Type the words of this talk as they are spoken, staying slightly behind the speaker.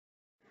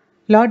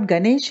Lord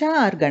Ganesha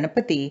or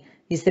Ganapati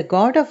is the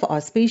god of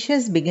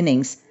auspicious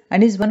beginnings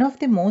and is one of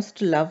the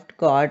most loved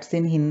gods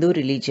in Hindu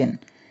religion.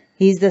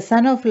 He is the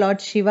son of Lord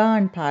Shiva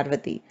and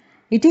Parvati.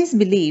 It is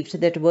believed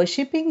that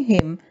worshipping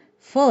him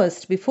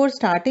first before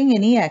starting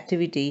any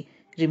activity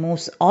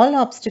removes all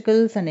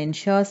obstacles and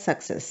ensures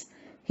success.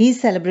 He is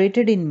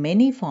celebrated in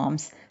many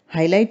forms,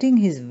 highlighting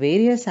his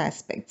various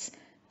aspects.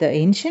 The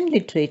ancient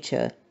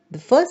literature, the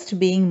first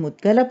being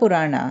Mudgala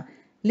Purana,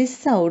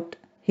 lists out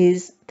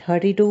his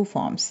 32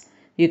 forms.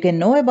 You can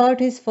know about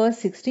his first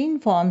 16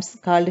 forms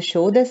called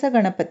Shodasa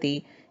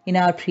Ganapati in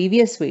our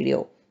previous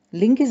video.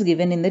 Link is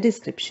given in the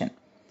description.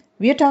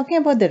 We are talking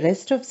about the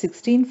rest of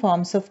 16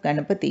 forms of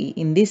Ganapati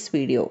in this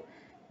video.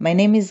 My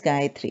name is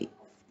Gayatri.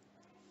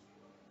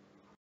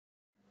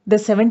 The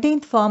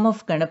 17th form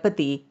of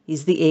Ganapati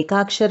is the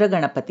Ekakshara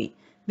Ganapati.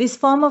 This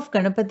form of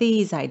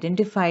Ganapati is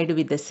identified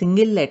with the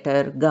single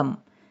letter Gam.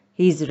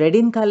 He is red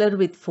in color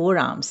with 4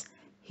 arms.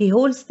 He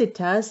holds the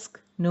tusk,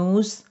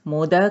 noose,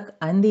 modak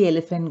and the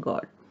elephant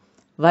god.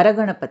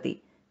 Varaganapati.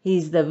 He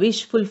is the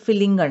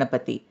wish-fulfilling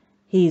Ganapati.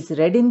 He is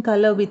red in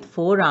color with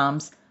 4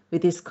 arms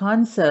with his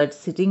consort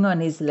sitting on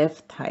his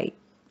left thigh.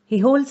 He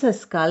holds a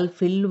skull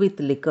filled with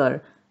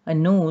liquor, a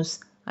noose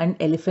and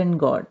elephant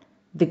god.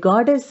 The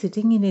goddess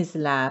sitting in his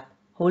lap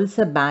holds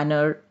a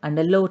banner and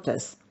a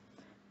lotus.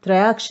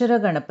 Trayakshara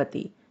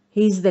Ganapati.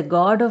 He is the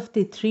god of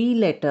the 3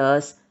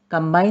 letters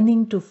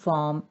combining to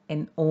form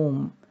an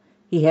Om.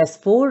 He has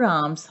 4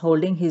 arms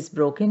holding his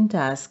broken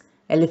tusk,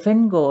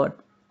 elephant god,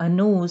 a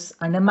noose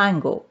and a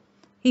mango.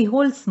 He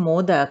holds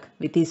modak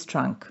with his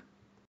trunk.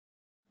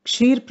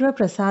 Kshirpra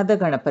Prasada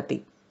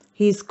Ganapati.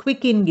 He is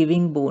quick in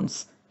giving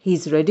boons. He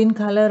is red in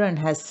color and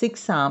has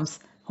 6 arms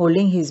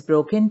holding his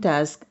broken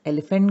tusk,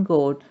 elephant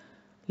god,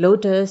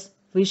 lotus,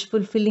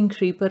 wish-fulfilling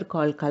creeper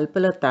called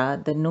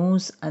Kalpalata, the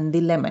noose and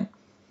the lemon.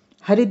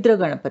 Haridra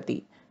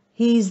Ganapati.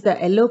 He is the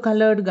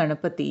yellow-colored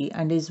Ganapati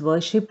and is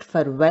worshipped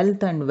for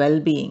wealth and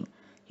well-being.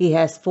 He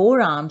has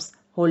 4 arms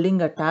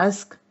holding a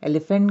tusk,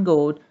 elephant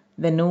god,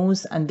 the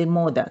noose and the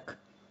modak.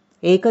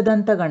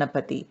 Ekadanta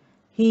Ganapati.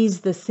 He is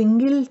the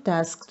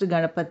single-tusked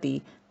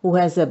Ganapati who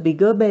has a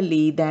bigger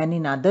belly than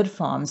in other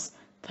forms,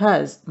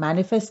 thus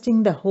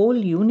manifesting the whole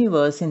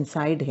universe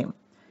inside him.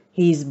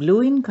 He is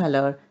blue in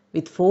color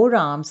with 4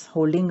 arms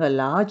holding a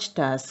large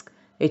tusk,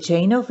 a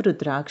chain of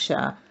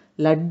Rudraksha,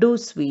 laddu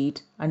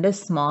sweet and a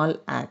small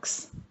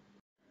axe.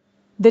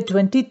 The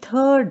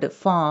 23rd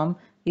form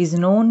is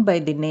known by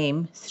the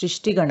name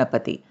Srishti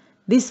Ganapati.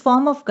 This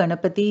form of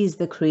Ganapati is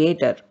the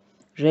creator.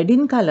 Red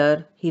in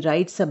color, he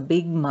rides a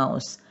big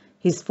mouse.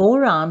 His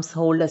 4 arms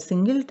hold a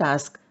single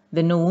tusk,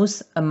 the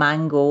noose, a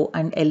mango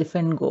and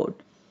elephant god.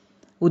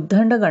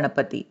 Uddhanda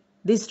Ganapati.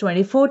 This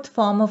 24th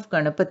form of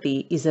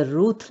Ganapati is a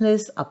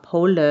ruthless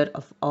upholder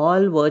of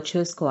all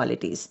virtuous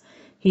qualities.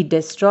 He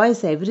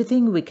destroys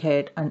everything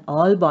wicked and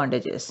all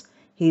bondages.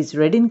 He is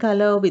red in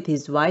color with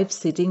his wife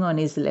sitting on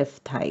his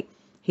left thigh.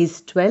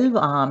 His 12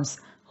 arms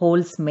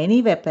holds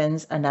many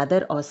weapons and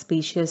other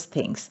auspicious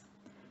things.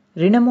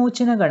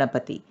 Rinamochana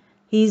Ganapati.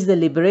 He is the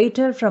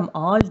liberator from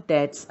all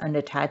debts and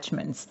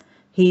attachments.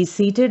 He is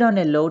seated on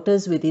a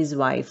lotus with his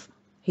wife.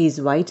 He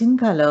is white in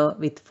color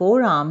with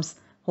 4 arms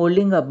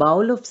holding a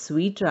bowl of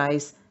sweet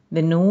rice,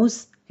 the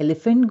noose,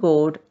 elephant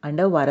god and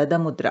a Varada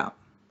Mudra.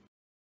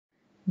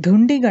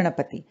 Dhundi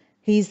Ganapati.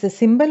 He is the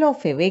symbol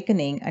of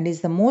awakening and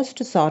is the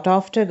most sought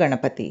after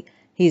Ganapati.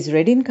 He is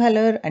red in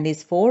color and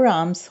his 4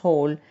 arms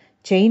hold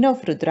chain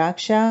of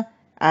Rudraksha,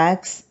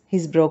 axe,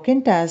 his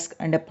broken tusk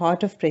and a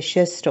pot of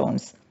precious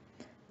stones.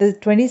 The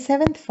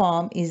 27th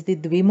form is the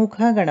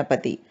Dvimukha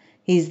Ganapati.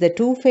 He is the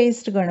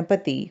 2-faced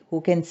Ganapati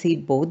who can see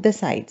both the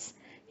sides.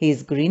 He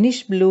is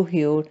greenish blue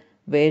hued,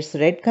 wears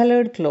red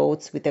colored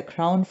clothes with a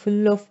crown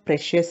full of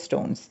precious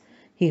stones.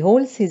 He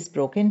holds his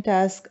broken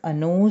tusk, a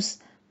noose,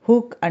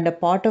 hook and a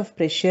pot of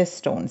precious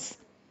stones.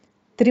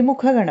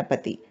 Trimukha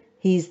Ganapati.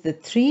 He is the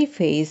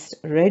 3-faced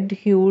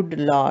red-hued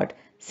lord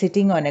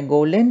sitting on a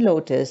golden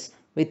lotus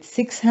with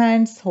 6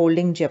 hands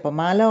holding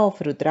Japamala of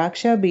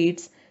Rudraksha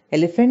beads,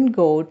 elephant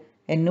god,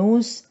 a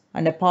noose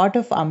and a pot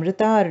of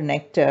Amrita or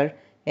nectar,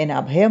 an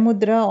Abhaya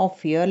Mudra of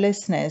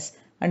fearlessness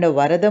and a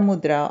Varada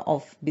Mudra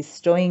of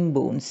bestowing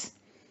boons.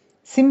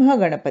 Simha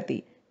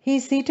Ganapati. He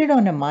is seated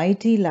on a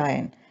mighty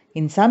lion.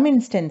 In some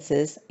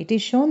instances, it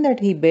is shown that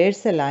he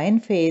bears a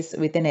lion face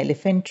with an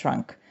elephant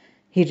trunk.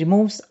 He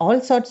removes all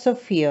sorts of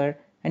fear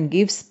and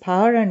gives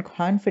power and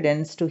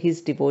confidence to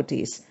his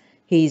devotees.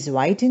 He is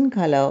white in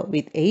color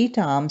with 8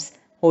 arms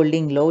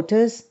holding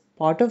lotus,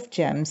 pot of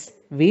gems,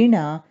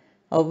 veena,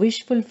 a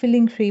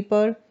wish-fulfilling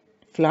creeper,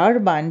 flower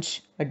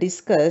bunch, a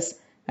discus,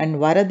 and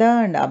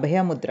Varada and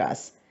Abhaya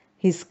Mudras.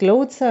 His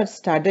clothes are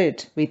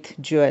studded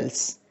with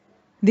jewels.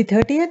 The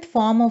 30th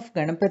form of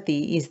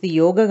Ganapati is the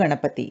Yoga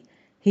Ganapati.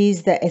 He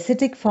is the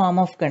ascetic form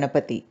of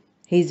Ganapati.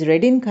 He is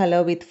red in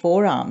color with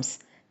 4 arms.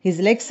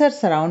 His legs are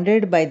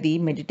surrounded by the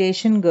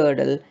meditation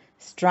girdle,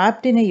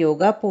 strapped in a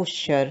yoga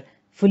posture,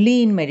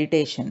 fully in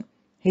meditation.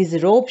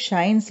 His robe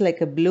shines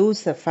like a blue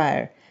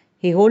sapphire.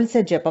 He holds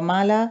a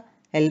japamala,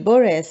 elbow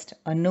rest,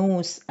 a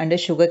noose, and a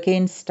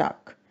sugarcane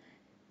stalk.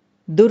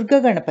 Durga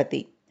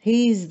Ganapati.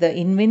 He is the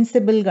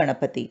invincible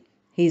Ganapati.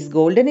 He is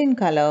golden in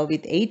color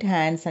with 8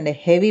 hands and a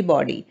heavy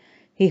body.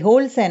 He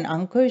holds an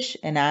ankush,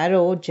 an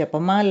arrow,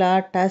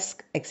 japamala,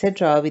 tusk,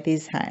 etc. with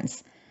his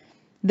hands.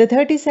 The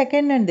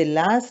 32nd and the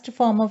last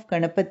form of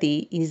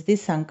Ganapati is the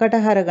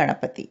Sankatahara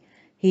Ganapati.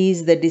 He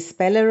is the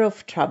dispeller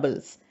of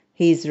troubles.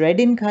 He is red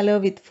in color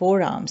with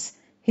 4 arms.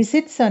 He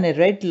sits on a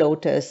red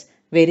lotus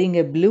wearing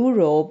a blue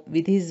robe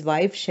with his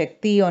wife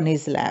Shakti on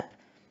his lap.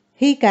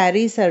 He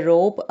carries a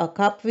rope, a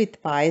cup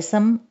with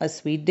payasam, a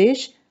sweet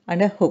dish,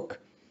 and a hook.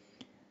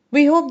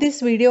 We hope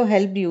this video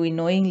helped you in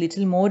knowing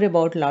little more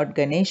about Lord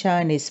Ganesha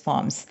and his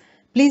forms.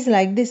 Please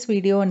like this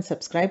video and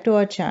subscribe to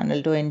our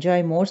channel to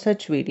enjoy more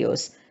such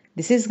videos.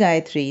 This is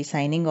Gayatri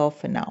signing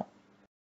off for now.